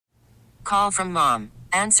Call from mom.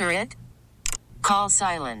 Answer it. Call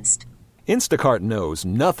silenced. Instacart knows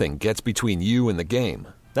nothing gets between you and the game.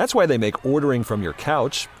 That's why they make ordering from your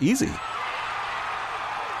couch easy.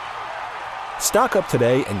 Stock up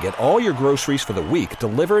today and get all your groceries for the week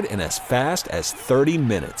delivered in as fast as 30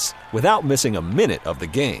 minutes without missing a minute of the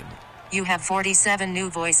game. You have 47 new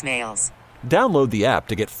voicemails. Download the app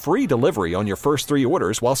to get free delivery on your first 3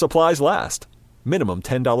 orders while supplies last. Minimum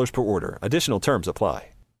 $10 per order. Additional terms apply.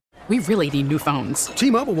 We really need new phones.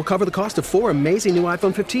 T-Mobile will cover the cost of 4 amazing new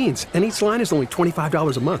iPhone 15s, and each line is only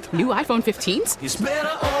 $25 a month. New iPhone 15s? It's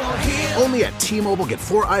better over here. Only at T-Mobile, get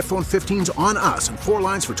 4 iPhone 15s on us and 4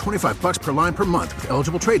 lines for $25 per line per month with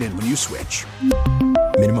eligible trade-in when you switch.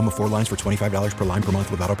 Minimum of 4 lines for $25 per line per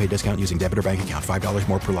month with autopay discount using debit or bank account. $5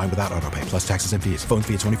 more per line without autopay, plus taxes and fees. Phone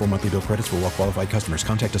fee at 24 monthly bill credits for well-qualified customers.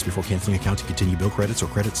 Contact us before canceling account to continue bill credits or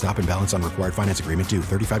credit stop and balance on required finance agreement due.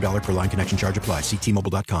 $35 per line connection charge applies. See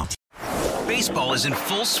T-Mobile.com. Baseball is in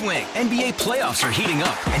full swing. NBA playoffs are heating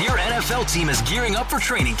up, and your NFL team is gearing up for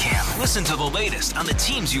training camp. Listen to the latest on the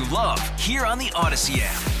teams you love here on the Odyssey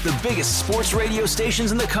app. The biggest sports radio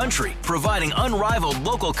stations in the country, providing unrivaled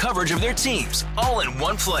local coverage of their teams, all in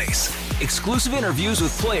one place. Exclusive interviews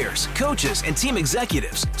with players, coaches, and team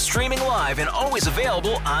executives, streaming live and always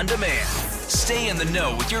available on demand. Stay in the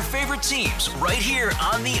know with your favorite teams right here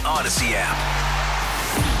on the Odyssey app.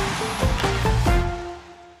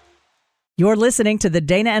 You're listening to the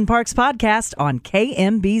Dana and Parks podcast on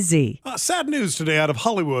KMBZ. Sad news today out of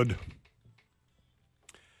Hollywood.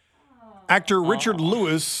 Actor Richard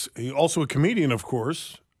Lewis, also a comedian, of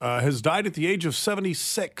course, has died at the age of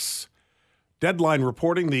 76. Deadline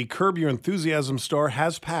reporting the Curb Your Enthusiasm star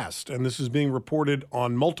has passed, and this is being reported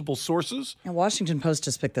on multiple sources. And Washington Post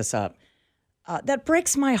just picked this up. That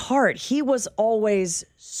breaks my heart. He was always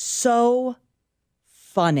so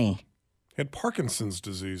funny. He had Parkinson's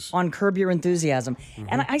disease. On Curb Your Enthusiasm. Mm-hmm.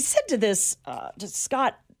 And I said to this, to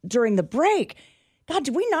Scott during the break, God,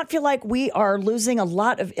 do we not feel like we are losing a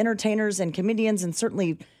lot of entertainers and comedians? And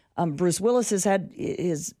certainly Bruce Willis has had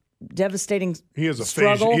his devastating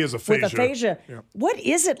struggle with aphasia. Yeah. What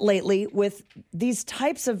is it lately with these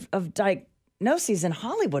types of diagnoses in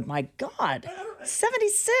Hollywood? My God,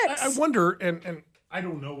 76. I wonder, and I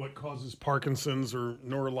don't know what causes Parkinson's or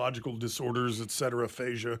neurological disorders, et cetera,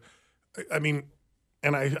 aphasia. I mean,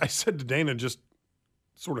 and I said to Dana just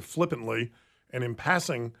sort of flippantly and in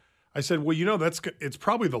passing, I said, well, it's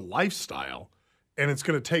probably the lifestyle, and it's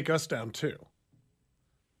going to take us down too.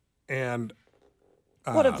 And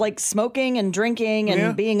what of like smoking and drinking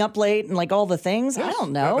and being up late and like all the things? Yes, I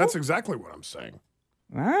don't know. That's exactly what I'm saying.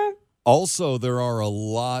 All right. Also, there are a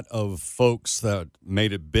lot of folks that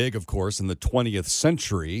made it big, of course, in the 20th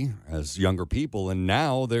century as younger people, and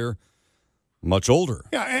now they're much older.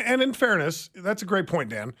 Yeah, and in fairness, that's a great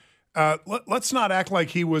point, Dan. Let's not act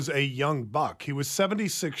like he was a young buck. He was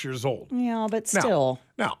 76 years old. Yeah, but still.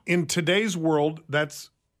 Now, in today's world,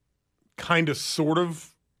 that's kind of sort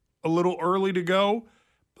of a little early to go.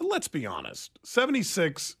 But let's be honest.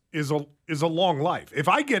 76 is a long life.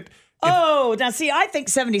 Now see, I think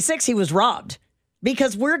 76 he was robbed.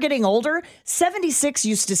 Because we're getting older, 76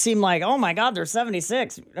 used to seem like, oh my God, they're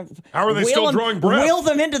 76. How are they still drawing breath? Wheel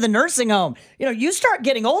them into the nursing home. You start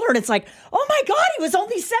getting older and it's like, oh my God, he was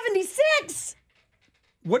only 76.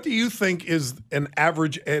 What do you think is an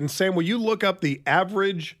average? And Sam, will you look up the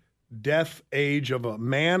average death age of a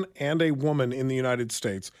man and a woman in the United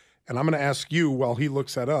States? And I'm going to ask you while he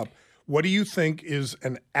looks that up. What do you think is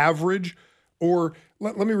an average, or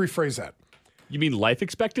let me rephrase that. You mean life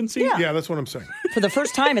expectancy? Yeah, that's what I'm saying. For the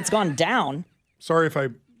first time, it's gone down. Sorry if I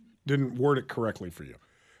didn't word it correctly for you.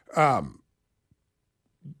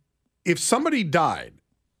 If somebody died,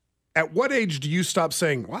 at what age do you stop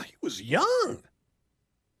saying, wow, he was young?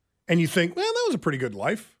 And you think, well, that was a pretty good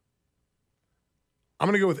life. I'm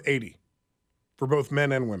going to go with 80 for both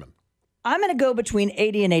men and women. I'm going to go between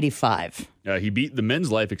 80 and 85. He beat the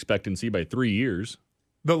men's life expectancy by 3 years.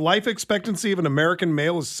 The life expectancy of an American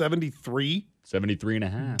male is 73? 73 and a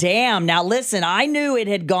half. Damn. Now, listen, I knew it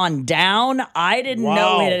had gone down. I didn't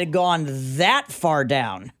know it had gone that far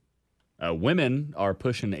down. Women are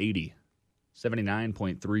pushing 80.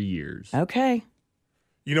 79.3 years. Okay.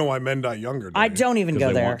 You know why men die younger, I don't even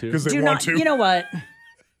go there. Because they want to. You know what?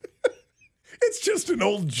 It's just an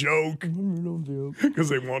old joke. Because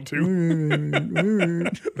they want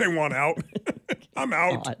to. They want out. I'm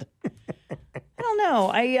out. God. I don't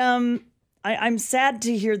know. I'm sad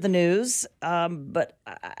to hear the news, but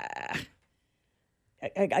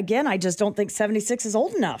again, I just don't think 76 is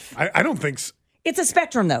old enough. I don't think so. It's a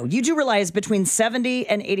spectrum, though. You do realize between 70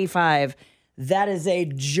 and 85, that is a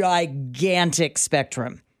gigantic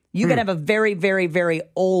spectrum. You can have a very, very, very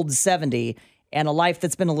old 70 and a life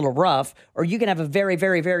that's been a little rough, or you can have a very,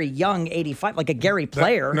 very, very young 85, like a Gary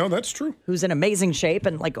Player. No, that's true. Who's in amazing shape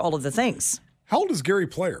and like all of the things. How old is Gary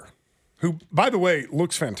Player? Who, by the way,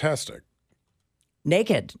 looks fantastic.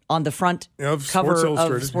 Naked on the front Of cover Sports of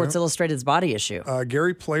Illustrated, Sports Illustrated's Body Issue.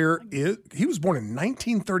 Gary Player, he was born in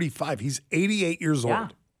 1935. He's 88 years Yeah.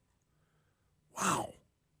 old. Wow.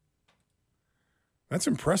 That's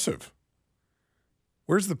impressive.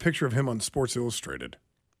 Where's the picture of him on Sports Illustrated?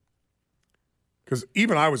 Because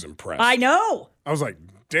even I was impressed. I know. I was like,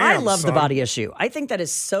 damn, I love the son. Body Issue. I think that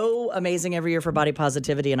is so amazing every year for body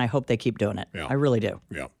positivity, and I hope they keep doing it. Yeah. I really do.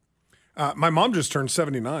 Yeah. My mom just turned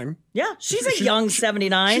 79. Yeah, she's a young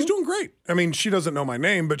 79. She's doing great. I mean, she doesn't know my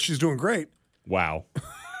name, but she's doing great. Wow.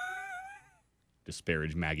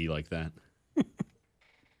 Disparage Maggie like that.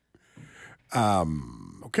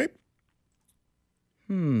 Okay.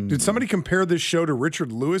 Did somebody compare this show to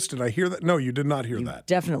Richard Lewis? Did I hear that? No, you did not hear that.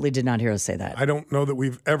 Definitely did not hear us say that. I don't know that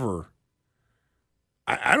we've ever.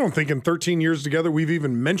 I don't think in 13 years together we've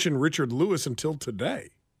even mentioned Richard Lewis until today.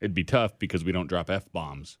 It'd be tough because we don't drop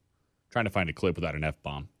F-bombs. Trying to find a clip without an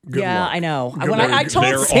F-bomb. Yeah, I know. Good When luck. I told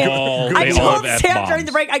They're Sam, all- I they all told have Sam F-bombs. during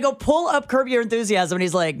the break, I go, pull up Curb Your Enthusiasm. And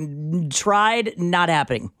he's like, tried, not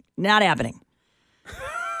happening. Not happening.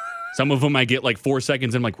 Some of them I get like 4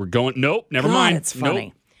 seconds and I'm like, we're going, nope, never God, mind. it's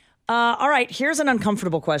funny. Nope. All right, here's an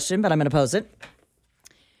uncomfortable question, but I'm going to pose it.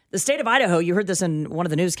 The state of Idaho, you heard this in one of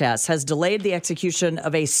the newscasts, has delayed the execution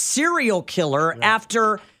of a serial killer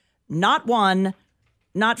after not 1,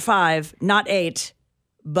 not 5, not 8,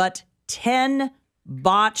 but 10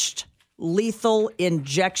 botched lethal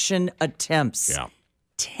injection attempts. Yeah.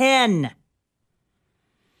 10.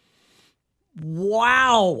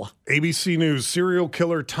 Wow. ABC News serial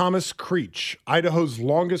killer Thomas Creech, Idaho's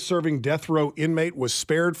longest-serving death row inmate, was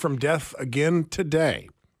spared from death again today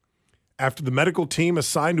after the medical team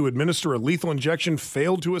assigned to administer a lethal injection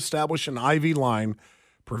failed to establish an IV line,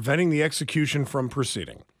 preventing the execution from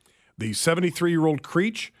proceeding. The 73-year-old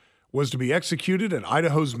Creech was to be executed at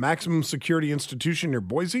Idaho's maximum security institution near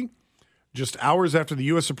Boise just hours after the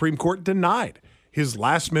U.S. Supreme Court denied his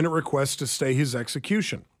last-minute request to stay his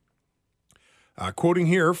execution. Quoting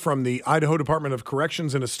here from the Idaho Department of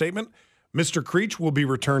Corrections in a statement, Mr. Creech will be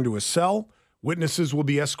returned to his cell. Witnesses will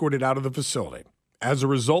be escorted out of the facility. As a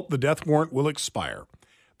result, the death warrant will expire.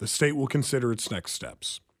 The state will consider its next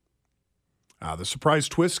steps. The surprise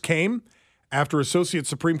twist came after Associate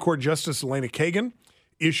Supreme Court Justice Elena Kagan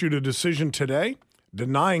issued a decision today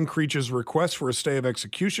denying Creech's request for a stay of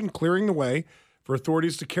execution, clearing the way for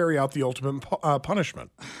authorities to carry out the ultimate punishment.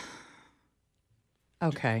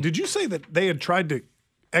 Okay. Did you say that they had tried to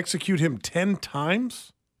execute him 10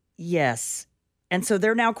 times? Yes. And so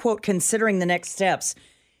they're now, quote, considering the next steps.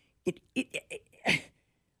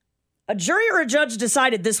 A jury or a judge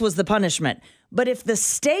decided this was the punishment. But if the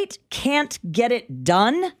state can't get it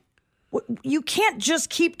done, you can't just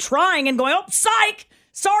keep trying and going, oh, psych,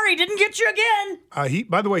 sorry, didn't get you again.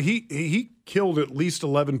 By the way, he killed at least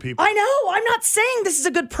 11 people. I know. I'm not saying this is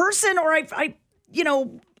a good person or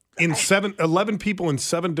In 11 people in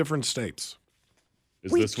 7 different states.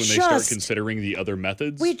 Is We this when they start just- considering the other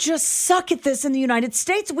methods? we just suck at this in the United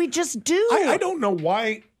States. We just do. I don't know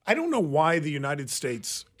why. I don't know why the United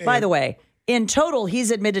States. By the way, in total, he's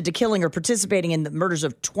admitted to killing or participating in the murders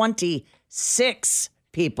of 26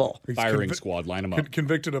 people. Firing squad, line them up.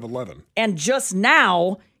 Convicted of 11. And just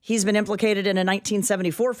now, he's been implicated in a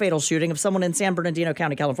 1974 fatal shooting of someone in San Bernardino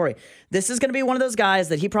County, California. This is going to be one of those guys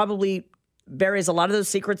that he probably buries a lot of those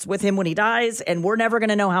secrets with him when he dies, and we're never going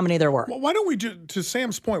to know how many there were. Well, why don't we, to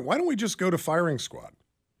Sam's point, why don't we just go to firing squad?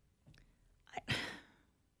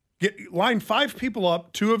 Line 5 people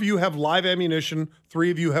up. 2 of you have live ammunition.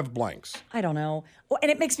 3 of you have blanks. I don't know. Well,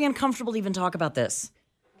 and it makes me uncomfortable to even talk about this.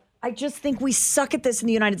 I just think we suck at this in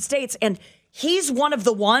the United States, and he's one of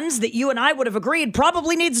the ones that you and I would have agreed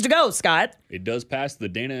probably needs to go, Scott. It does pass the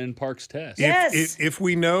Dana and Parks test. Yes. If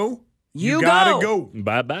we know, You gotta go. go.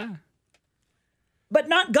 Bye-bye. But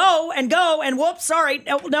not go and whoops, sorry.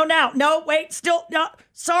 No, wait, still, no,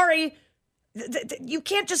 sorry. You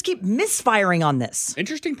can't just keep misfiring on this.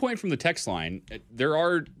 Interesting point from the text line. There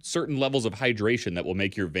are certain levels of hydration that will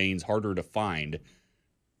make your veins harder to find.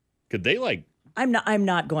 Could they I'm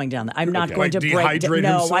not going down that. I'm not Okay. going Like to break dehydrate No,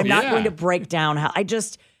 himself? I'm not Yeah. going to break down how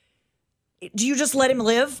do you just let him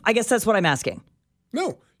live? I guess that's what I'm asking.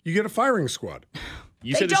 No, you get a firing squad.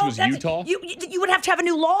 You said this was Utah? You would have to have a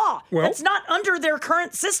new law. Well- That's not under their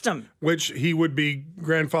current system. Which he would be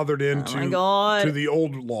grandfathered into my God. to the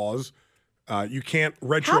old laws. You can't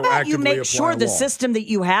retroactively How about you make apply sure a the law. system that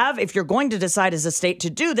you have, if you're going to decide as a state to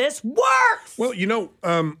do this, works? Well,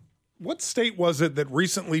 what state was it that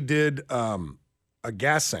recently did a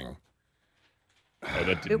gassing? Oh,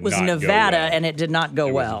 that did It was not go Nevada, well. and it did not go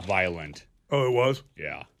It well. was violent. Oh, it was?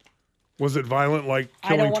 Yeah. Was it violent, like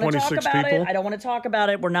I don't killing want to talk 26 about people? it. I don't want to talk about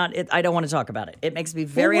it. I don't want to talk about it. It makes me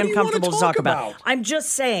very what do you wanna uncomfortable to talk talk about. about? I'm just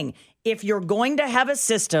saying, if you're going to have a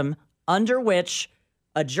system under which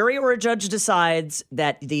a jury or a judge decides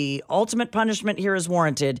that the ultimate punishment here is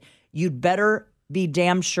warranted, you'd better be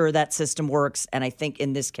damn sure that system works. And I think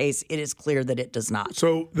in this case, it is clear that it does not.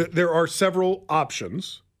 So there are several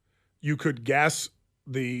options. You could gas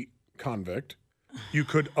the convict. You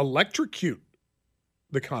could electrocute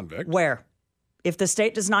the convict. Where? If the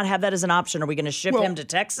state does not have that as an option, are we going to ship him to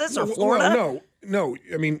Texas or Florida? Well, no.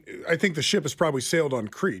 I mean, I think the ship has probably sailed on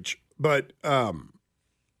Creech. But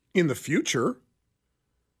in the future,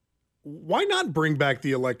 why not bring back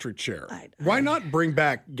the electric chair? Why not bring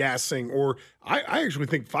back gassing? Or I actually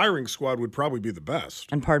think firing squad would probably be the best.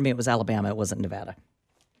 And pardon me, it was Alabama. It wasn't Nevada.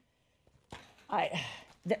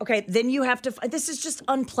 Okay, then you have to. This is just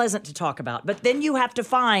unpleasant to talk about. But then you have to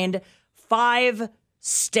find 5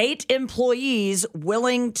 state employees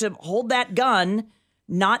willing to hold that gun,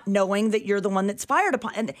 not knowing that you're the one that's fired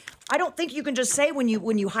upon. And I don't think you can just say when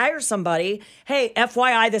you hire somebody, "Hey,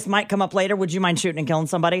 FYI, this might come up later. Would you mind shooting and killing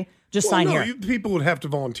somebody? Just sign here." People would have to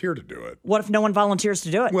volunteer to do it. What if no one volunteers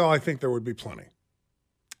to do it? Well, I think there would be plenty.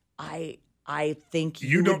 I think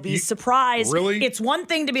you would be surprised. Really? It's one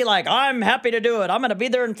thing to be like, I'm happy to do it. I'm going to be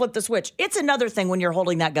there and flip the switch. It's another thing when you're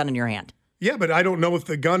holding that gun in your hand. Yeah, but I don't know if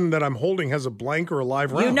the gun that I'm holding has a blank or a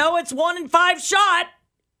live round. You know it's 1 in 5 shot.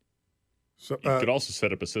 So, You could also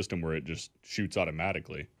set up a system where it just shoots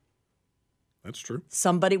automatically. That's true.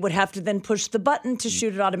 Somebody would have to then push the button to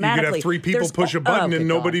shoot it automatically. You could have 3 people push a button and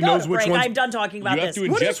nobody knows which one. I'm done talking about this.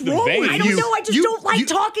 What is wrong with I don't you? know. I just don't like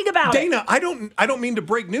talking about it. Dana, I don't mean to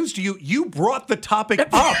break news to you. You brought the topic up.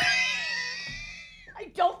 I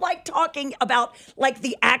don't like talking about like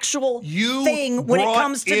the actual You thing when it brought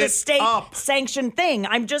comes to the it state up. sanctioned thing.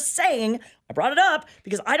 I'm just saying I brought it up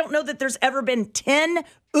because I don't know that there's ever been 10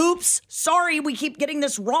 oops, sorry, we keep getting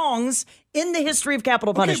this wrongs in the history of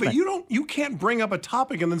capital punishment. But you can't bring up a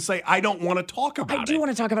topic and then say I don't want to talk about it. I do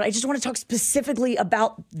want to talk about it. I just want to talk specifically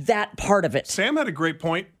about that part of it. Sam had a great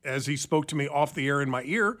point as he spoke to me off the air in my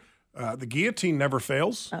ear. The guillotine never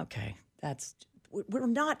fails. Okay, we're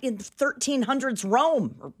not in 1300s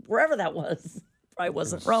Rome or wherever that was. Probably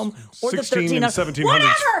wasn't Rome or the 16 and 1300s. 1700s.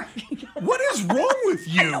 Whatever. What is wrong with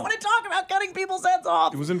you? I don't want to talk about cutting people's heads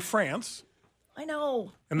off. It was in France. I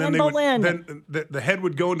know. And then the head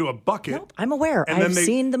would go into a bucket. Nope, I'm aware. And I've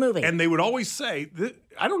seen the movie. And they would always say,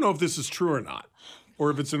 I don't know if this is true or not,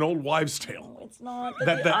 or if it's an old wives' tale. It's not.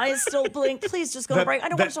 The eyes still blink. Please just go to break. I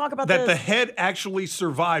don't want to talk about that this. the head actually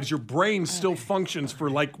survives. Your brain still functions for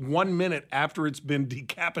like 1 minute after it's been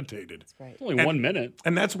decapitated. That's right. Only 1 minute.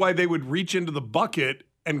 And that's why they would reach into the bucket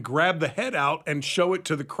and grab the head out and show it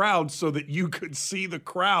to the crowd so that you could see the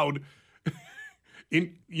crowd.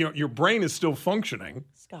 Your brain is still functioning.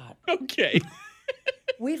 Scott. Okay.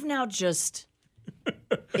 We've now just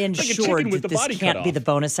chicken ensured with that the body this can't cut be off. the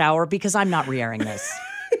bonus hour because I'm not re-airing this.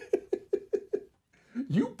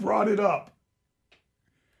 You brought it up.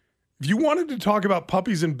 If you wanted to talk about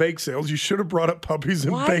puppies and bake sales, you should have brought up puppies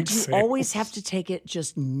and Why bake do you sales. always have to take it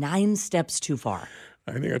just 9 steps too far?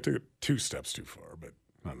 I think I took it 2 steps too far, but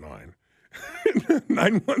not 9.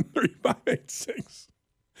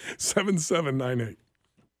 913-586-7798.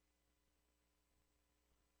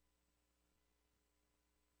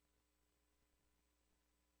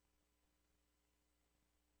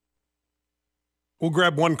 We'll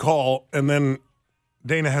grab one call, and then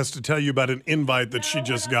Dana has to tell you about an invite that she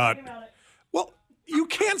just got. Well, you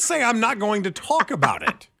can't say I'm not going to talk about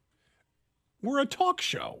it. We're a talk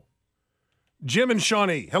show. Jim and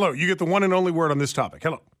Shawnee, hello. You get the one and only word on this topic.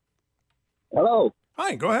 Hello. Hello.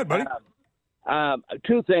 Hi, go ahead, buddy.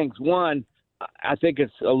 2 things. One, I think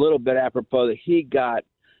it's a little bit apropos that he got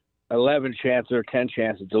 11 chances or 10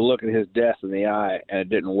 chances to look at his death in the eye, and it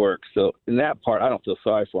didn't work. So in that part, I don't feel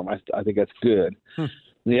sorry for him. I think that's good.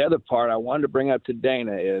 The other part I wanted to bring up to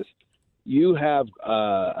Dana is you have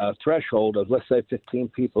a threshold of, let's say, 15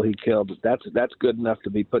 people he killed. That's good enough to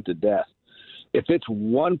be put to death. If it's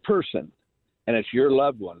one person and it's your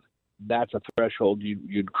loved one, that's a threshold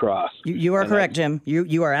you'd cross. You are correct, Jim.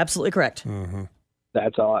 You are absolutely correct. Mm-hmm.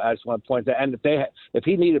 That's all. I just want to point that. And if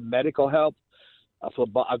he needed medical help,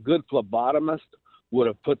 a good phlebotomist would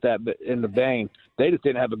have put that in the vein. They just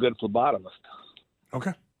didn't have a good phlebotomist.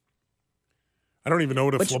 Okay. I don't even know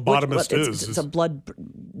what a phlebotomist is. It's a blood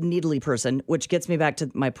needly person, which gets me back to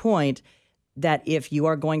my point that if you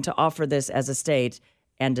are going to offer this as a state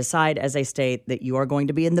and decide as a state that you are going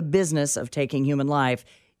to be in the business of taking human life,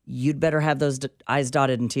 you'd better have those I's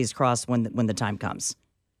dotted and T's crossed when the time comes.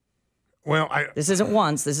 Well, this isn't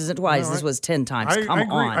once, this isn't twice, this was 10 times.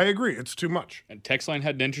 Come on. I agree. It's too much. And Textline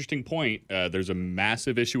had an interesting point. There's a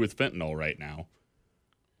massive issue with fentanyl right now.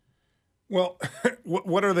 Well,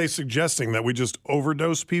 what are they suggesting? That we just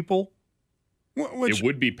overdose people? It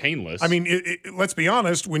would be painless. I mean, let's be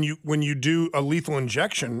honest. When you do a lethal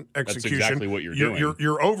injection execution, that's exactly what you're doing.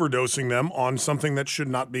 You're overdosing them on something that should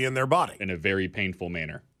not be in their body in a very painful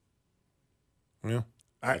manner. Yeah,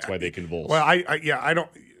 that's why they convulse. Well, I don't.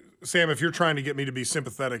 Sam, if you're trying to get me to be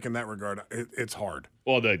sympathetic in that regard, it's hard.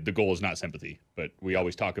 Well, the goal is not sympathy, but we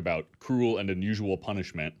always talk about cruel and unusual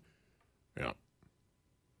punishment. Yeah.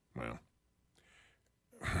 Well,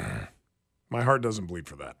 my heart doesn't bleed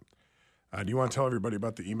for that. Do you want to tell everybody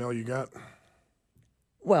about the email you got?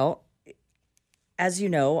 Well, as you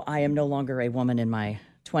know, I am no longer a woman in my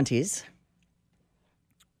 20s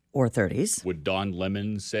or 30s. Would Don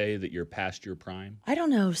Lemon say that you're past your prime? I don't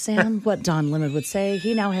know, Sam, what Don Lemon would say.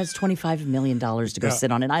 He now has $25 million to go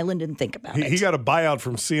sit on an island and think about it. He got a buyout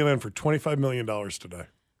from CNN for $25 million today.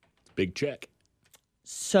 Big check.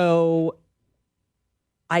 So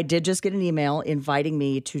I did just get an email inviting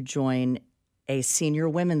me to join a senior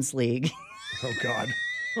women's league. Oh, God.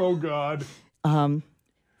 Oh, God.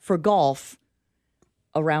 For golf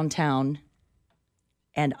around town.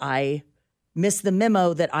 And I missed the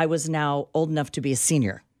memo that I was now old enough to be a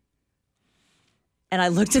senior. And I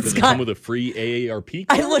looked at Does Scott. It come with a free AARP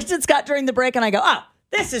card? I looked at Scott during the break and I go, oh,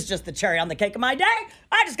 this is just the cherry on the cake of my day.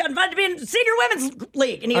 I just got invited to be in the senior women's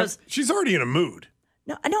league. And he goes, she's already in a mood.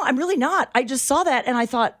 No, I'm really not. I just saw that and I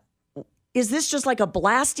thought, is this just like a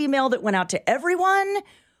blast email that went out to everyone?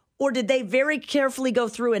 Or did they very carefully go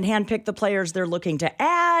through and handpick the players they're looking to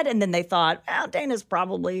add? And then they thought, well, Dana's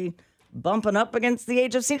probably bumping up against the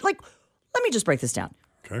age of senior. Like, let me just break this down.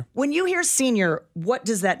 Okay. When you hear senior, what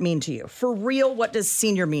does that mean to you? For real, what does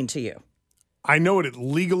senior mean to you? I know what it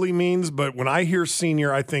legally means, but when I hear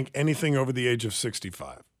senior, I think anything over the age of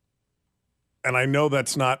 65. And I know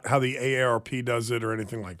that's not how the AARP does it or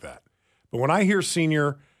anything like that. But when I hear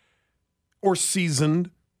senior or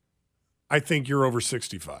seasoned, I think you're over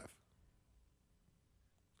 65.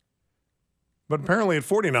 But apparently at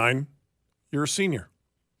 49, you're a senior.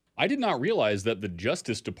 I did not realize that the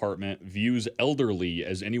Justice Department views elderly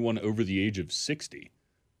as anyone over the age of 60.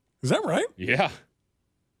 Is that right? Yeah.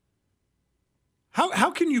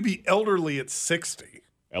 How can you be elderly at 60?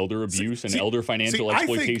 Elder abuse and elder financial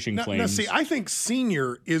exploitation claims. I think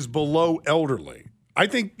senior is below elderly. I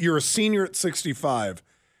think you're a senior at 65.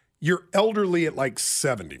 You're elderly at like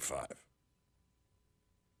 75.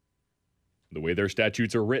 The way their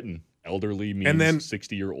statutes are written, elderly means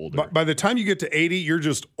 60 or older. By the time you get to 80, you're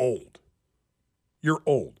just old. You're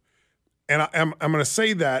old. And I'm going to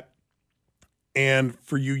say that, and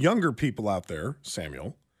for you younger people out there,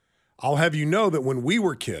 Samuel, I'll have you know that when we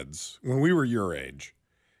were kids, when we were your age,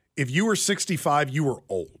 if you were 65, you were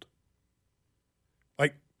old.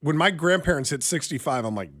 Like, when my grandparents hit 65,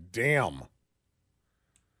 I'm like, damn.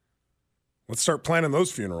 Let's start planning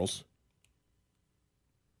those funerals.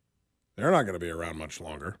 They're not going to be around much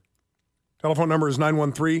longer. Telephone number is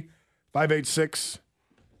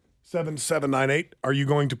 913-586-7798. Are you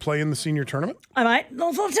going to play in the senior tournament? I might.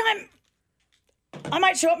 No full time. I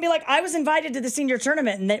might show up and be like, I was invited to the senior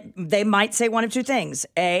tournament. And they might say one of two things.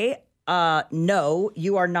 A, no,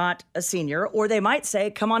 you are not a senior. Or they might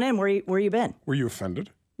say, come on in. Where you been? Were you offended?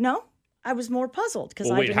 No. I was more puzzled because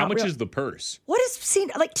well, wait, how much is the purse? What is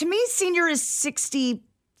senior? Like, to me, senior is 65.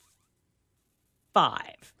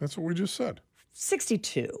 That's what we just said.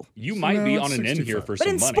 62. You might be on an end here for some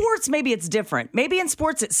money. But in sports, maybe it's different. Maybe in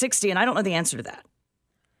sports it's 60, and I don't know the answer to that.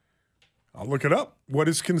 I'll look it up. What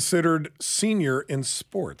is considered senior in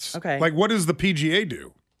sports? Okay. Like, what does the PGA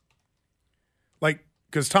do? Like,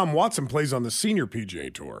 because Tom Watson plays on the senior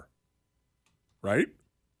PGA Tour, right?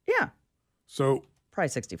 Yeah. So. Probably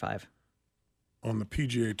 65. On the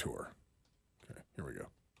PGA Tour. Okay, here we go.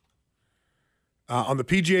 On the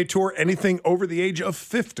PGA Tour, anything over the age of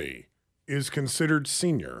 50 is considered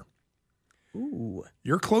senior. Ooh.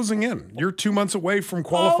 You're closing in. You're 2 months away from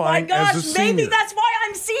qualifying as a senior. Maybe that's why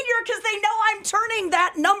I'm senior, because they know I'm turning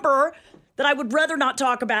that number that I would rather not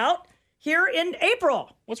talk about here in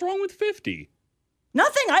April. What's wrong with 50?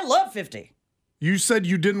 Nothing. I love 50. You said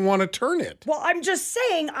you didn't want to turn it. Well, I'm just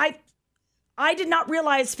saying I did not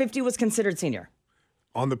realize 50 was considered senior.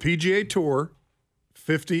 On the PGA Tour,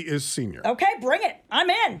 50 is senior. Okay, bring it. I'm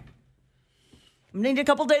in. I'm going to need a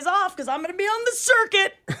couple days off because I'm going to be on the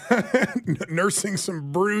circuit. Nursing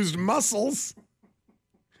some bruised muscles.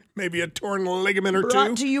 Maybe a torn ligament or Brought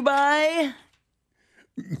two. to you by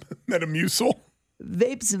Metamucil.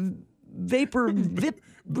 Vicks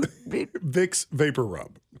Vapor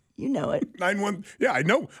Rub. You know it. 91. Yeah, I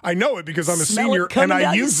know it because I'm a Smell senior it coming and I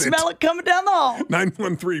down, you use it. Smell it coming down the hall.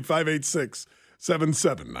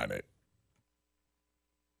 913-586-7798.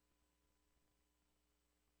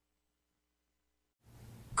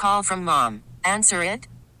 Call from mom. Answer it.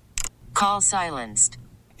 Call silenced.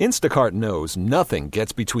 Instacart knows nothing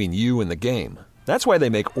gets between you and the game. That's why they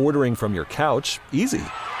make ordering from your couch easy.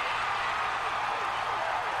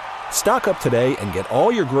 Stock up today and get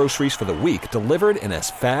all your groceries for the week delivered in as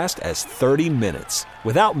fast as 30 minutes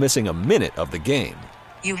without missing a minute of the game.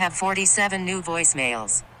 You have 47 new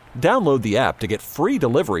voicemails. Download the app to get free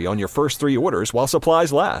delivery on your first 3 orders while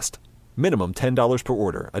supplies last. Minimum $10 per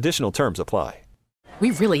order. Additional terms apply. We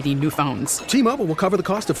really need new phones. T-Mobile will cover the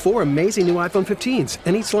cost of 4 amazing new iPhone 15s,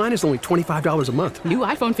 and each line is only $25 a month. New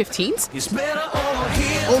iPhone 15s? It's better over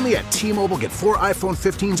here. Only at T-Mobile, get 4 iPhone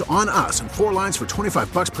 15s on us and 4 lines for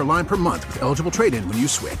 $25 per line per month with eligible trade-in when you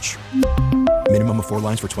switch. Minimum of 4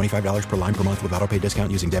 lines for $25 per line per month with autopay discount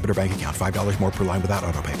using debit or bank account. $5 more per line without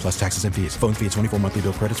autopay, plus taxes and fees. Phone fee at 24 monthly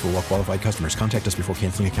bill credits for well-qualified customers. Contact us before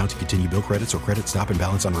canceling account to continue bill credits or credit stop and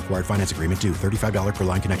balance on required finance agreement due. $35 per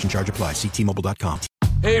line connection charge applies. See T-Mobile.com.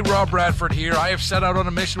 Hey, Rob Bradford here. I have set out on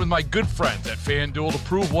a mission with my good friends at FanDuel to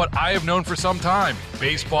prove what I have known for some time.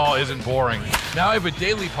 Baseball isn't boring. Now I have a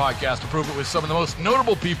daily podcast to prove it with some of the most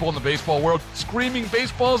notable people in the baseball world, screaming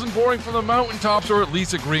baseball isn't boring from the mountaintops, or at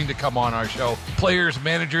least agreeing to come on our show. Players,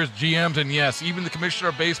 managers, GMs, and yes, even the commissioner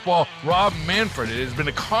of baseball, Rob Manfred. It has been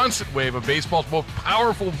a constant wave of baseball's most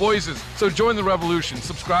powerful voices. So join the revolution.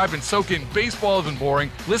 Subscribe and soak in Baseball Isn't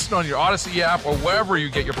Boring. Listen on your Odyssey app or wherever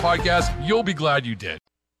you get your podcasts. You'll be glad you did.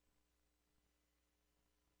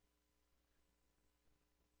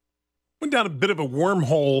 Went down a bit of a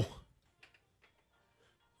wormhole,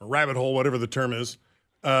 a rabbit hole, whatever the term is,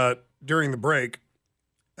 during the break.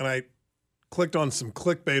 And I clicked on some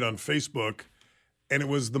clickbait on Facebook, and it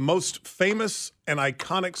was the most famous and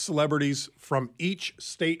iconic celebrities from each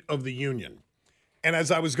state of the union. And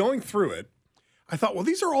as I was going through it, I thought, well,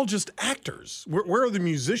 these are all just actors. Where are the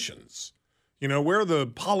musicians? You know, where are the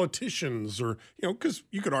politicians? Or, you know, because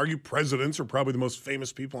you could argue presidents are probably the most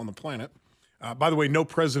famous people on the planet. By the way, no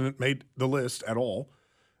president made the list at all.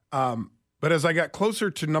 But as I got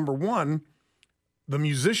closer to number 1, the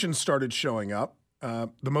musicians started showing up.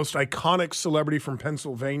 The most iconic celebrity from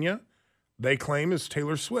Pennsylvania, they claim, is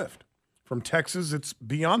Taylor Swift. From Texas, it's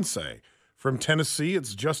Beyonce. From Tennessee,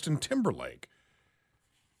 it's Justin Timberlake.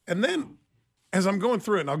 And then, as I'm going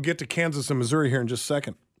through it, and I'll get to Kansas and Missouri here in just a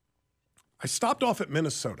second, I stopped off at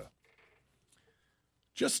Minnesota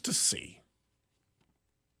just to see.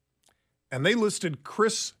 And they listed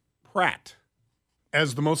Chris Pratt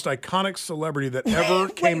as the most iconic celebrity that ever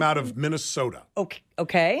came out of Minnesota.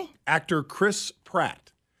 Okay. Actor Chris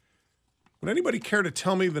Pratt. Would anybody care to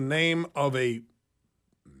tell me the name of a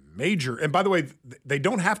major, and by the way, they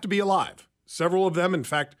don't have to be alive. Several of them, in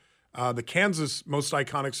fact, the Kansas most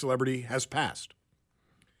iconic celebrity has passed.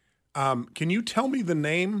 Can you tell me the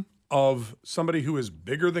name of somebody who is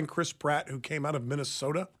bigger than Chris Pratt who came out of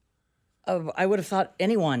Minnesota? I would have thought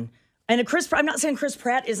anyone. And I'm not saying Chris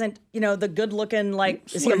Pratt isn't, the good-looking,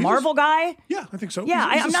 is he a Marvel guy? Yeah, I think so.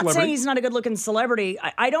 Yeah, he's I'm not saying he's not a good-looking celebrity.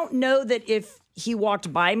 I don't know that if he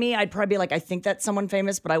walked by me, I'd probably be like, I think that's someone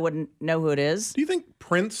famous, but I wouldn't know who it is. Do you think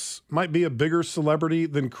Prince might be a bigger celebrity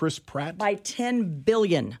than Chris Pratt? By 10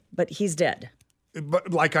 billion, but he's dead.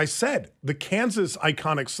 But like I said, the Kansas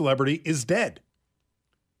iconic celebrity is dead.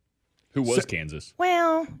 Who was Kansas?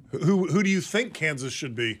 Well, who do you think Kansas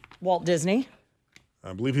should be? Walt Disney.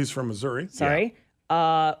 I believe he's from Missouri. Sorry.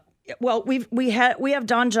 Yeah. Well, we have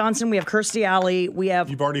Don Johnson. We have Kirstie Alley.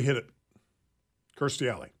 You've already hit it.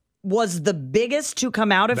 Kirstie Alley was the biggest to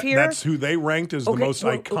come out of here. That's who they ranked as the most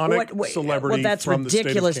iconic celebrity that's from the state of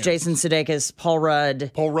ridiculous. Kansas. Jason Sudeikis, Paul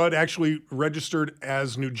Rudd. Paul Rudd actually registered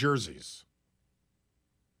as New Jersey's.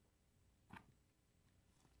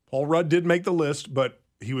 Paul Rudd did make the list, but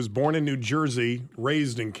he was born in New Jersey,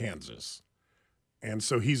 raised in Kansas. And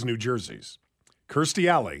so he's New Jersey's. Kirstie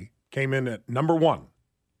Alley came in at number 1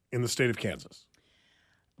 in the state of Kansas.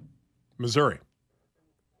 Missouri.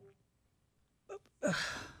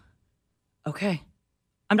 Okay.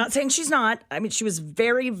 I'm not saying she's not. I mean, she was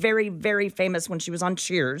very, very, very famous when she was on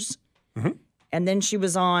Cheers. Mm-hmm. And then she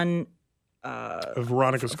was on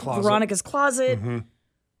Veronica's Closet. Mm-hmm.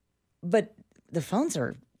 But the phones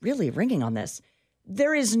are really ringing on this.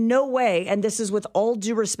 There is no way, and this is with all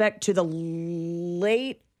due respect to the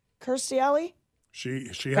late Kirstie Alley. She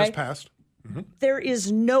has passed. Mm-hmm. There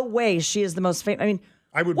is no way she is the most famous. I mean,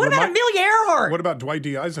 what about Amelia Earhart? What about Dwight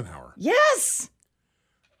D. Eisenhower? Yes.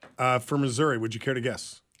 For Missouri, would you care to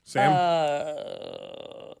guess? Sam?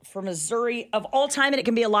 For Missouri, of all time, and it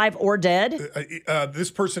can be alive or dead?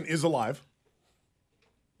 This person is alive.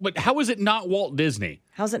 But how is it not Walt Disney?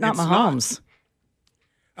 How's it not Mahomes?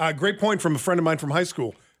 Great point from a friend of mine from high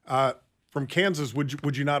school. From Kansas,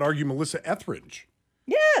 would you not argue Melissa Etheridge?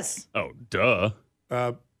 Yes. Oh, duh.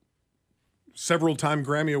 Several-time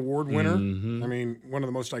Grammy Award winner. Mm-hmm. I mean, one of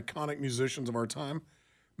the most iconic musicians of our time.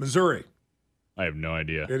 Missouri. I have no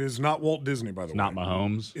idea. It is not Walt Disney, by the way. Not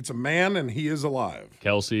Mahomes. It's a man, and he is alive.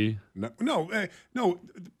 Kelsey. No.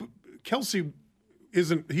 Kelsey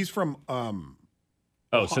isn't. He's from.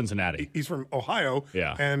 Cincinnati. He's from Ohio.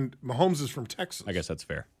 Yeah. And Mahomes is from Texas. I guess that's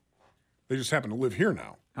fair. They just happen to live here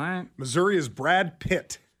now. All right. Missouri is Brad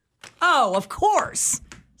Pitt. Oh, of course.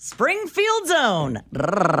 Springfield zone.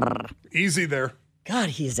 Easy there. God,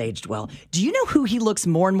 he has aged well. Do you know who he looks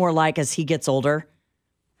more and more like as he gets older?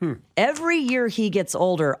 Every year he gets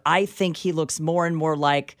older, I think he looks more and more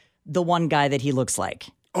like the one guy that he looks like.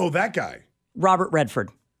 Oh, that guy. Robert Redford.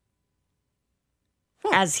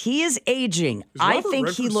 As he is aging, I think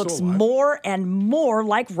he looks more and more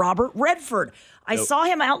like Robert Redford. I saw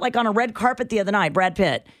him out like on a red carpet the other night, Brad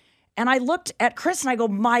Pitt. And I looked at Chris and I go,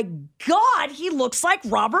 my God, he looks like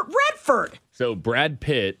Robert Redford. So Brad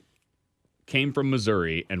Pitt came from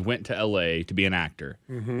Missouri and went to L.A. to be an actor.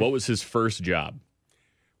 Mm-hmm. What was his first job?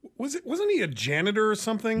 Wasn't he a janitor or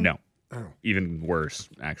something? No. Oh. Even worse,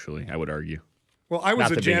 actually, I would argue. Well, I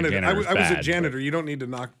was a janitor. I was a janitor. But you don't need to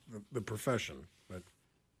knock the profession. But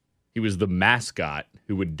he was the mascot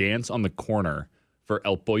who would dance on the corner for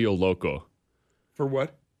El Pollo Loco. For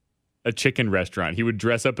what? A chicken restaurant. He would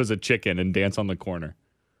dress up as a chicken and dance on the corner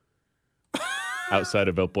outside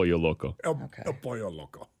of El Pollo Loco. El Pollo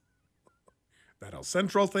Loco. That El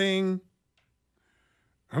Centro thing.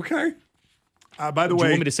 Okay. By the way, do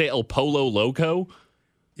you want me to say El Polo Loco?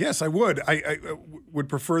 Yes, I would. I would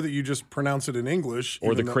prefer that you just pronounce it in English.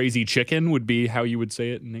 Or the crazy chicken would be how you would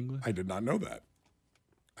say it in English. I did not know that.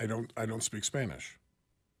 I don't speak Spanish.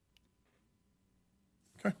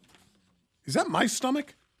 Okay. Is that my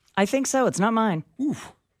stomach? I think so. It's not mine.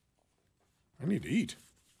 Oof. I need to eat.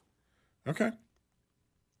 Okay.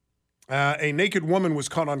 A naked woman was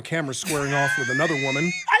caught on camera squaring off with another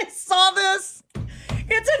woman. I saw this.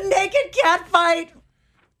 It's a naked cat fight.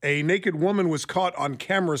 A naked woman was caught on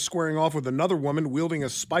camera squaring off with another woman wielding a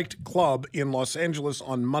spiked club in Los Angeles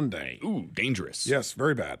on Monday. Ooh, dangerous. Yes,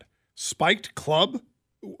 very bad. Spiked club?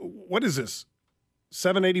 What is this?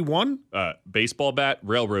 781? Baseball bat,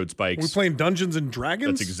 railroad spikes. We're playing Dungeons and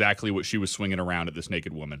Dragons? That's exactly what she was swinging around at this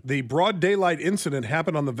naked woman. The broad daylight incident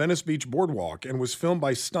happened on the Venice Beach boardwalk and was filmed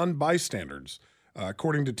by stunned bystanders,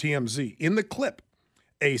 according to TMZ. In the clip,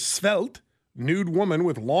 a svelte, nude woman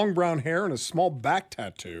with long brown hair and a small back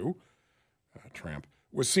tattoo, tramp,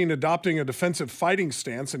 was seen adopting a defensive fighting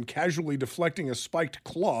stance and casually deflecting a spiked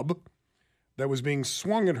club that was being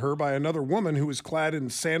swung at her by another woman who was clad in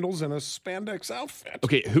sandals and a spandex outfit.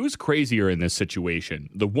 Okay, who's crazier in this situation?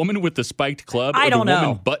 The woman with the spiked club or the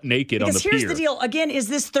woman butt naked on the pier? Because here's the deal. Again, is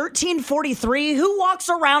this 1343? Who walks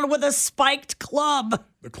around with a spiked club?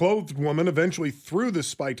 The clothed woman eventually threw the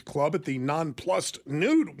spiked club at the nonplussed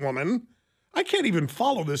nude woman. I can't even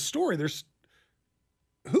follow this story. There's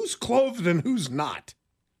who's clothed and who's not.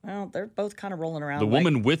 Well, they're both kind of rolling around. The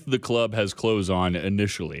woman with the club has clothes on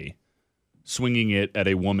initially, swinging it at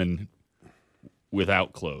a woman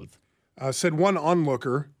without clothes. Said one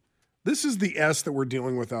onlooker, "This is the S that we're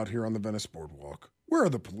dealing with out here on the Venice Boardwalk. Where are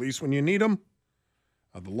the police when you need them?"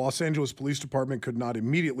 The Los Angeles Police Department could not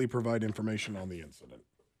immediately provide information on the incident.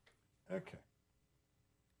 Okay.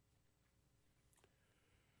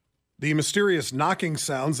 The mysterious knocking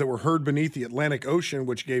sounds that were heard beneath the Atlantic Ocean,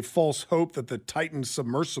 which gave false hope that the Titan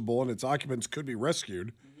submersible and its occupants could be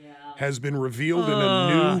rescued, has been revealed in a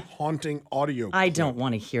new haunting audio clip. I don't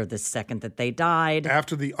want to hear the second that they died.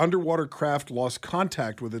 After the underwater craft lost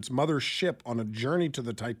contact with its mother ship on a journey to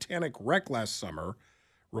the Titanic wreck last summer,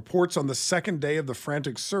 reports on the second day of the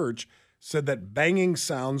frantic search said that banging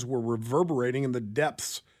sounds were reverberating in the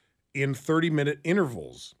depths in 30-minute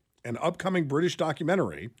intervals. An upcoming British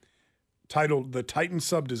documentary titled The Titan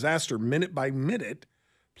Sub Disaster Minute by Minute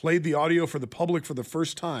played the audio for the public for the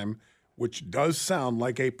first time, which does sound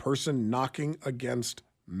like a person knocking against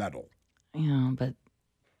metal. Yeah, but...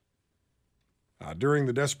 During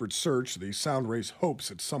the desperate search, the sound raised hopes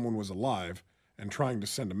that someone was alive and trying to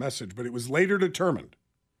send a message, but it was later determined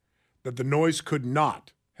that the noise could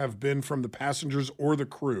not have been from the passengers or the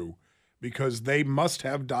crew because they must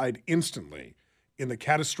have died instantly in the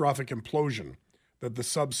catastrophic implosion that the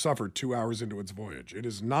sub suffered 2 hours into its voyage. It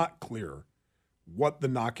is not clear what the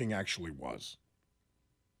knocking actually was.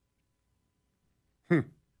 It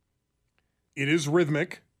is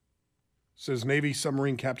rhythmic, says Navy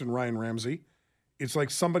submarine Captain Ryan Ramsey. It's like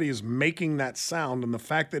somebody is making that sound, and the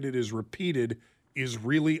fact that it is repeated is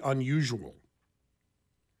really unusual.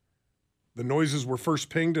 The noises were first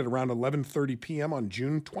pinged at around 11:30 p.m. on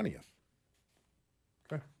June 20th.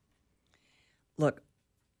 Okay. Look,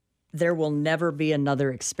 there will never be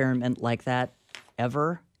another experiment like that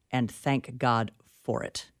ever, and thank God for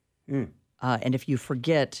it. And if you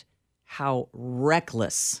forget how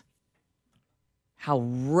reckless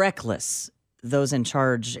those in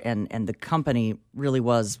charge and the company really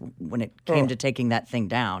was when it came to taking that thing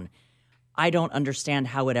down, I don't understand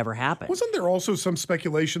how it ever happened. Wasn't there also some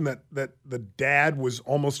speculation that the dad was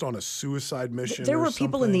almost on a suicide mission? There were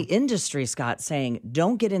people in the industry, Scott, saying,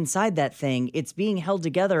 don't get inside that thing. It's being held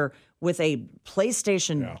together with a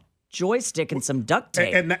PlayStation joystick and some duct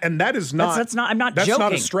tape. And that is not... That's not. I'm not that's joking.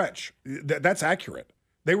 That's not a stretch. That's accurate.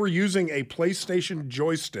 They were using a PlayStation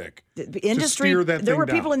joystick to steer that thing There were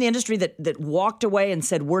down. people in the industry that walked away and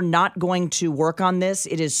said, we're not going to work on this.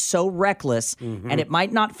 It is so reckless, and it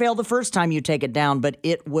might not fail the first time you take it down, but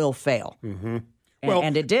it will fail. And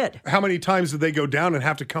it did. How many times did they go down and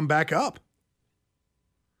have to come back up?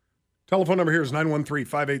 Telephone number here is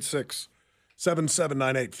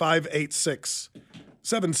 913-586-7798.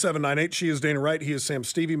 586-7798. She is Dana Wright. He is Sam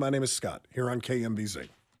Stevie. My name is Scott here on KMBZ.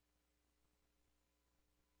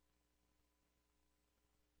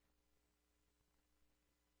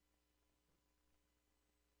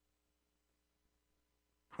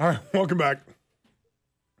 All right, welcome back.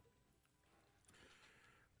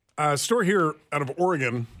 A story here out of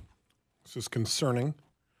Oregon. This is concerning.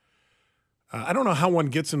 I don't know how one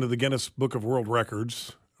gets into the Guinness Book of World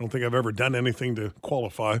Records. I don't think I've ever done anything to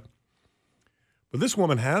qualify. But this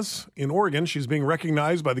woman has. In Oregon, she's being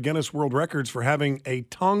recognized by the Guinness World Records for having a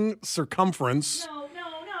tongue circumference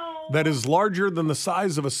that is larger than the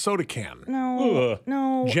size of a soda can. No.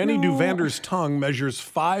 Jenny Duvander's tongue measures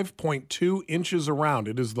 5.2 inches around.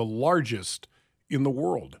 It is the largest in the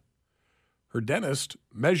world. Her dentist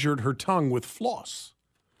measured her tongue with floss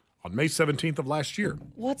on May 17th of last year.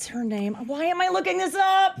 What's her name? Why am I looking this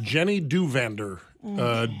up? Jenny Duvander.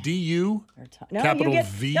 D-U, No, capital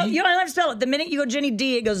V. No, you don't have to spell it. The minute you go Jenny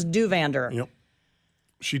D, it goes Duvander. Yep.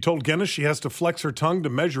 She told Guinness she has to flex her tongue to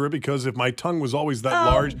measure it because if my tongue was always that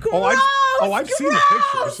large. Gross, I've seen the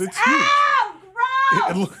pictures. It's huge.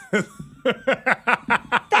 Gross.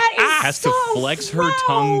 That is Has to flex her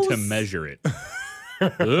tongue to measure it.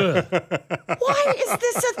 Ugh. Why is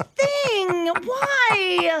this a thing?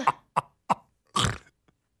 Why?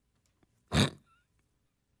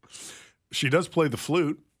 She does play the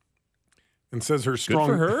flute and says her strong...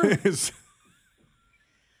 Good for her. is...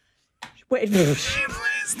 Wait.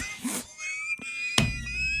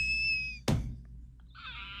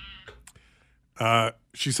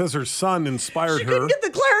 She says her son inspired She her. couldn't get the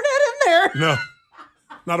clarinet in there. No,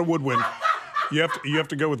 not a woodwind. You have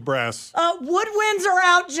to go with brass. Woodwinds are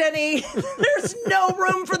out, Jenny. There's no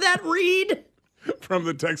room for that reed. From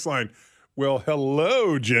the text line. Well,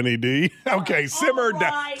 hello, Jenny D. Okay, simmer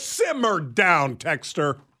down. right. Simmer down,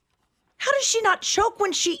 texter. How does she not choke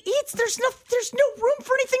when she eats? There's no room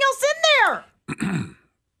for anything else in there.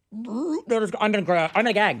 I'm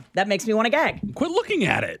gonna gag. That makes me want to gag. Quit looking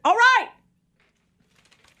at it. All right.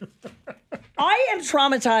 I am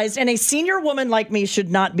traumatized, and a senior woman like me should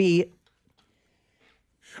not be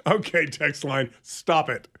Okay, text line. Stop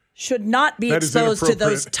it. Should not be That is exposed to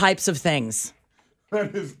those inappropriate. types of things.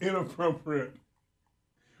 That is inappropriate.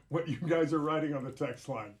 What you guys are writing on the text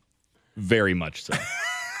line. Very much so.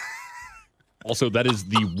 Also, that is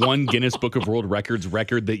the one Guinness Book of World Records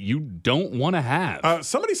record that you don't want to have.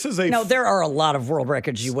 Somebody says No, there are a lot of world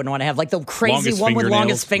records you wouldn't want to have, like the crazy Longest one with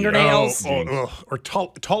longest fingernails. Or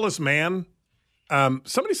tallest man.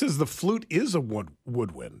 Somebody says the flute is a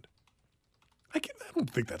woodwind. I don't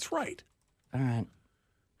think that's right. All right.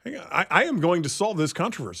 Hang on. I am going to solve this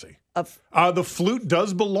controversy. The flute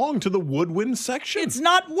does belong to the woodwind section. It's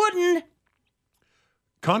not wooden.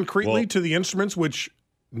 Concretely to the instruments which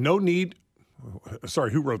no need...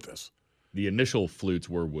 Sorry, who wrote this? The initial flutes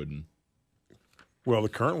were wooden. Well, the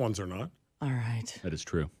current ones are not. All right. That is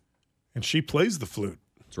true. And she plays the flute.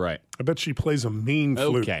 That's right. I bet she plays a mean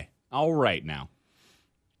flute. Okay. All right now.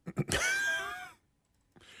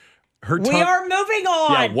 Her We are moving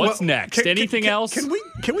on. Yeah, what's next? Anything else?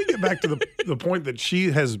 Can we get back to the point that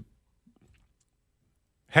she has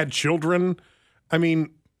had children. I mean,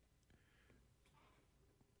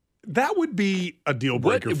 that would be a deal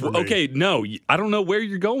breaker for me. Okay, no, I don't know where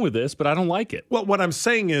you're going with this, but I don't like it. Well, what I'm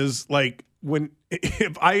saying is, like,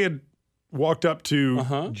 if I had walked up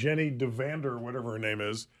to Jenny DeVander, or whatever her name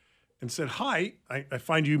is, and said, "Hi, I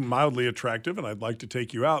find you mildly attractive, and I'd like to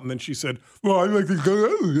take you out," and then she said, "Well, I'd like to go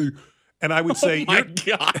out," and I would say, "Oh my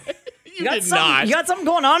God, you got something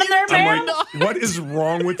going on in there, man." I'm like, "What is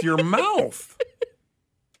wrong with your mouth?"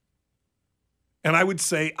 And I would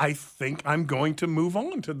say, I think I'm going to move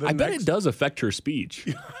on to the next. I bet it does affect her speech.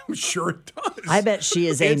 I'm sure it does. I bet she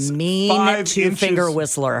is a mean two-finger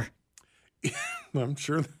whistler. I'm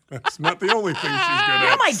sure that's not the only thing she's good at. You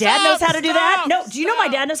know my dad knows how to do that? No, do you know my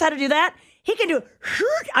dad knows how to do that? He can do,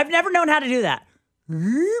 I've never known how to do that.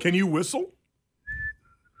 Can you whistle?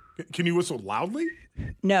 Can you whistle loudly?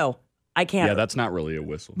 No. I can't. Yeah, that's not really a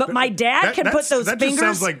whistle. But my dad can put those that fingers. That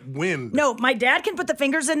just sounds like wind. No, my dad can put the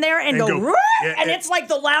fingers in there and go and it's like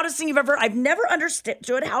the loudest thing you've ever. I've never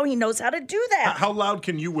understood how he knows how to do that. How loud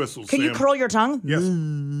can you whistle? Can Sam? you curl your tongue? Yes.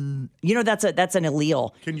 You know that's an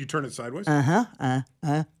allele. Can you turn it sideways? Do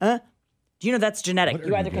you know that's genetic?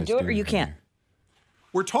 You either can do it or you can't.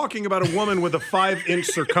 We're talking about a woman with a 5-inch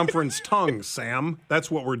circumference tongue, Sam.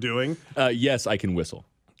 That's what we're doing. Yes, I can whistle.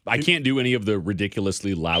 I can't do any of the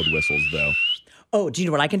ridiculously loud whistles, though. Oh, do you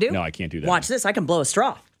know what I can do? No, I can't do that. Watch this. I can blow a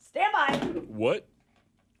straw. Stand by. What?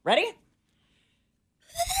 Ready?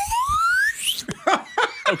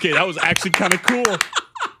 Okay, that was actually kind of cool.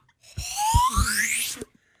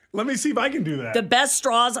 Let me see if I can do that. The best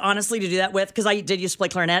straws, honestly, to do that with, because I did used to play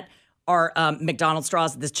clarinet, are McDonald's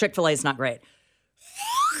straws. This Chick-fil-A is not great.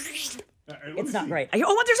 It's not great.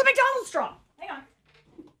 Oh, there's a McDonald's straw. Hang on.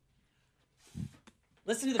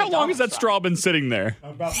 Listen to the How long has that straw been sitting there?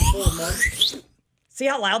 About 4 months. See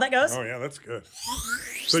how loud that goes? Oh, yeah, that's good.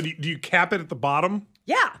 So do you cap it at the bottom?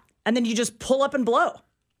 Yeah. And then you just pull up and blow.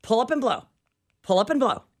 Pull up and blow. Pull up and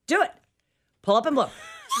blow. Do it. Pull up and blow.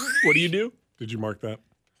 What do you do? Did you mark that?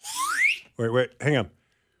 Wait, hang on.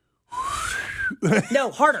 No,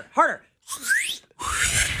 harder. Harder.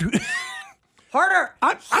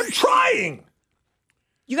 I'm trying.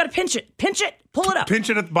 You got to pinch it. Pinch it. Pull it up. Pinch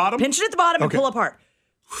it at the bottom? Pinch it at the bottom and pull up hard.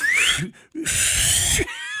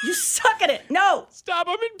 You suck at it. No. Stop.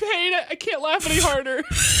 I'm in pain. I can't laugh any harder.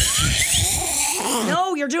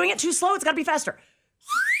 No, you're doing it too slow. It's got to be faster.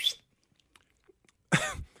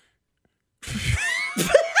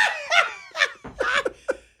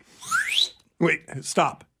 Wait,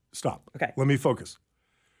 stop. Okay. Let me focus.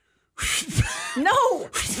 No.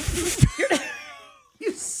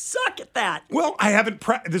 You suck at that. Well, I haven't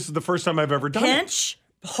this is the first time I've ever done Pinch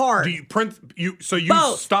hard. Do you print you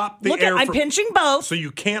both. stop the Look air I'm pinching both. So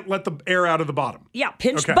you can't let the air out of the bottom. Yeah,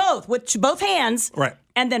 pinch both with both hands. Right.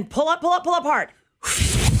 And then pull up hard.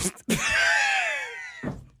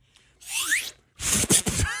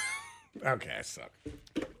 Okay, I suck.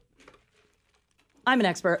 I'm an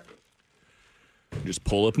expert. Just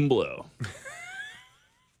pull up and blow.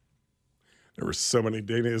 There were so many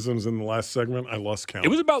Dana-isms in the last segment, I lost count. It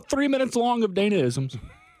was about 3 minutes long of Dana-isms.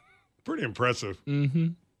 Pretty impressive. Mm-hmm.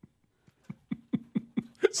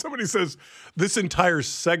 Somebody says this entire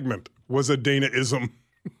segment was a Dana-ism.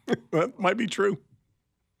 That might be true.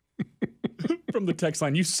 From the text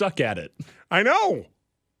line, you suck at it. I know.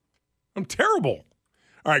 I'm terrible.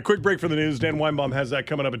 All right, quick break for the news. Dan Weinbaum has that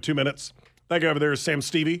coming up in 2 minutes. That guy over there is Sam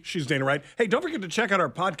Stevie. She's Dana Wright. Hey, don't forget to check out our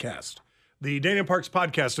podcast. The Dana and Parks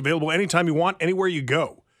podcast, available anytime you want, anywhere you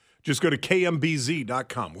go. Just go to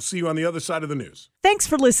kmbz.com. We'll see you on the other side of the news. Thanks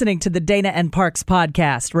for listening to the Dana and Parks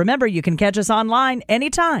podcast. Remember, you can catch us online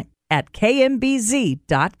anytime at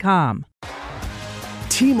kmbz.com.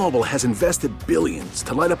 T-Mobile has invested billions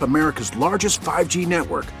to light up America's largest 5G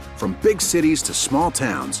network, from big cities to small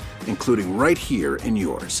towns, including right here in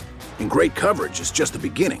yours. And great coverage is just the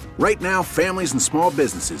beginning. Right now, families and small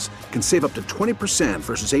businesses can save up to 20%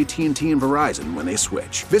 versus AT&T and Verizon when they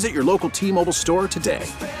switch. Visit your local T-Mobile store today.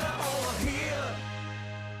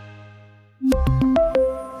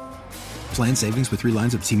 Plan savings with 3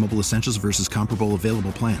 lines of T-Mobile Essentials versus comparable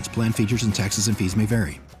available plans. Plan features and taxes and fees may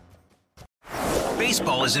vary.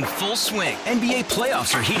 Baseball is in full swing. NBA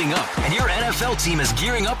playoffs are heating up, and your NFL team is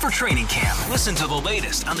gearing up for training camp. Listen to the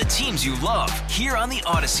latest on the teams you love here on the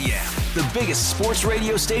Odyssey app. The biggest sports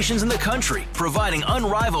radio stations in the country, providing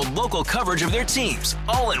unrivaled local coverage of their teams,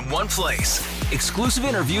 all in one place. Exclusive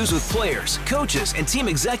interviews with players, coaches, and team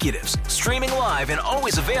executives, streaming live and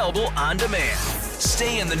always available on demand.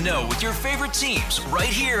 Stay in the know with your favorite teams right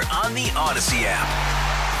here on the Odyssey app.